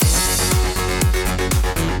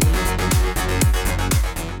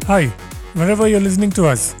Hi, wherever you're listening to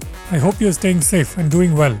us, I hope you're staying safe and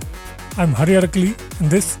doing well. I'm Hari Arakali, and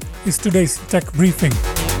this is today's Tech Briefing.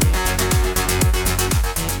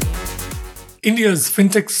 India's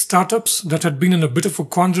fintech startups that had been in a bit of a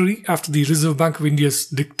quandary after the Reserve Bank of India's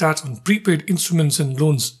diktat on prepaid instruments and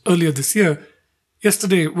loans earlier this year,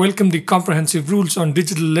 yesterday welcomed the comprehensive rules on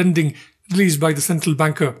digital lending released by the central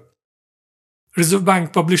banker. Reserve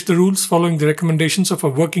Bank published the rules following the recommendations of a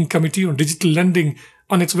working committee on digital lending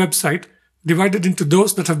on its website, divided into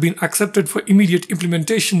those that have been accepted for immediate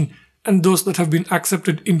implementation and those that have been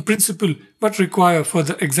accepted in principle but require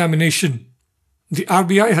further examination. The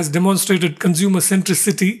RBI has demonstrated consumer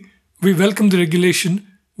centricity. We welcome the regulation,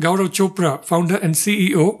 Gaurav Chopra, founder and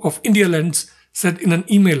CEO of India Lends, said in an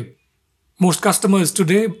email. Most customers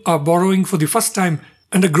today are borrowing for the first time,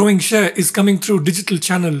 and a growing share is coming through digital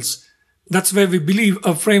channels. That's where we believe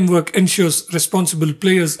a framework ensures responsible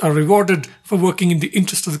players are rewarded for working in the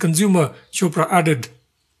interest of the consumer, Chopra added.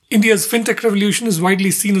 India's fintech revolution is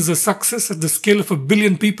widely seen as a success at the scale of 1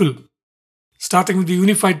 billion people. Starting with the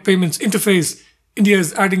unified payments interface, India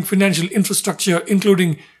is adding financial infrastructure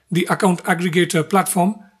including the account aggregator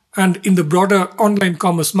platform, and in the broader online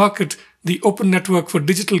commerce market, the open network for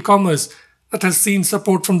digital commerce that has seen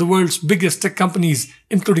support from the world's biggest tech companies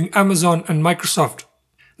including Amazon and Microsoft.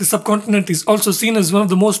 The subcontinent is also seen as one of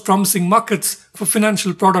the most promising markets for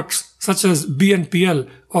financial products such as BNPL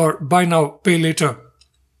or Buy Now, Pay Later.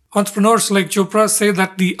 Entrepreneurs like Chopra say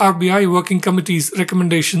that the RBI Working Committee's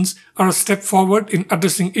recommendations are a step forward in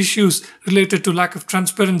addressing issues related to lack of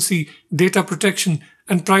transparency, data protection,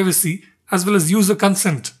 and privacy, as well as user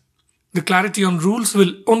consent. The clarity on rules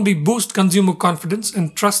will only boost consumer confidence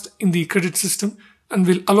and trust in the credit system and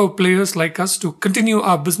will allow players like us to continue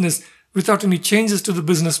our business without any changes to the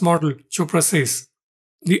business model, Chopra says.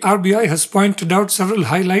 The RBI has pointed out several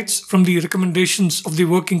highlights from the recommendations of the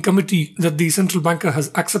working committee that the central banker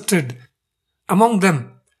has accepted. Among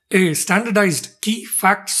them, a standardized key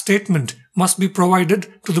fact statement must be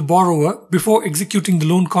provided to the borrower before executing the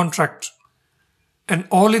loan contract. An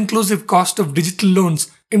all-inclusive cost of digital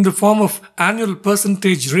loans in the form of annual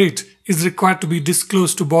percentage rate is required to be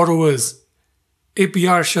disclosed to borrowers.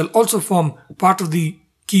 APR shall also form part of the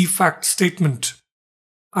key fact statement.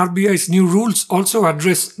 RBI's new rules also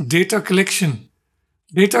address data collection.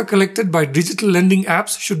 Data collected by digital lending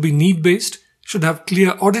apps should be need-based, should have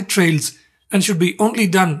clear audit trails, and should be only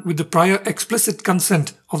done with the prior explicit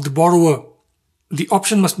consent of the borrower. The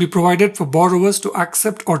option must be provided for borrowers to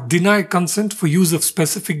accept or deny consent for use of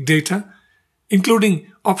specific data, including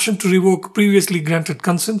option to revoke previously granted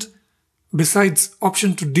consent, besides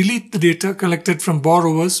option to delete the data collected from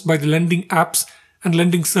borrowers by the lending apps and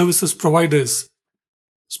lending services providers.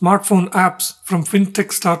 Smartphone apps from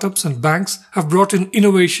fintech startups and banks have brought in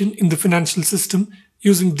innovation in the financial system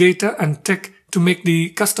using data and tech to make the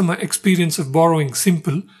customer experience of borrowing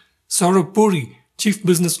simple, Saurabh Puri, Chief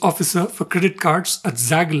Business Officer for credit cards at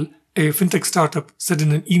Zaggle, a fintech startup, said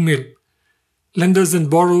in an email. Lenders and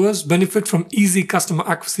borrowers benefit from easy customer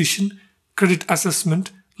acquisition, credit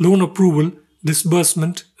assessment, loan approval,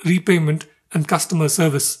 disbursement, repayment, and customer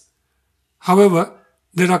service. However,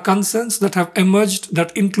 there are concerns that have emerged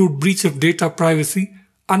that include breach of data privacy,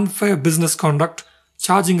 unfair business conduct,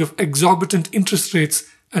 charging of exorbitant interest rates,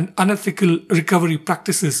 and unethical recovery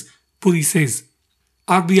practices, Puri says.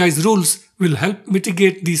 RBI's rules will help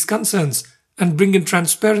mitigate these concerns and bring in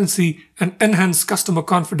transparency and enhance customer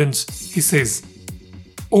confidence, he says.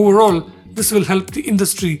 Overall, this will help the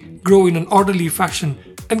industry grow in an orderly fashion,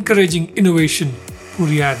 encouraging innovation,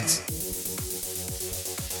 Puri adds.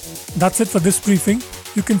 That's it for this briefing.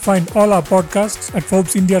 You can find all our podcasts at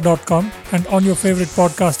ForbesIndia.com and on your favorite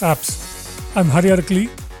podcast apps. I'm Hari Arakali.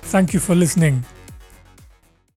 Thank you for listening.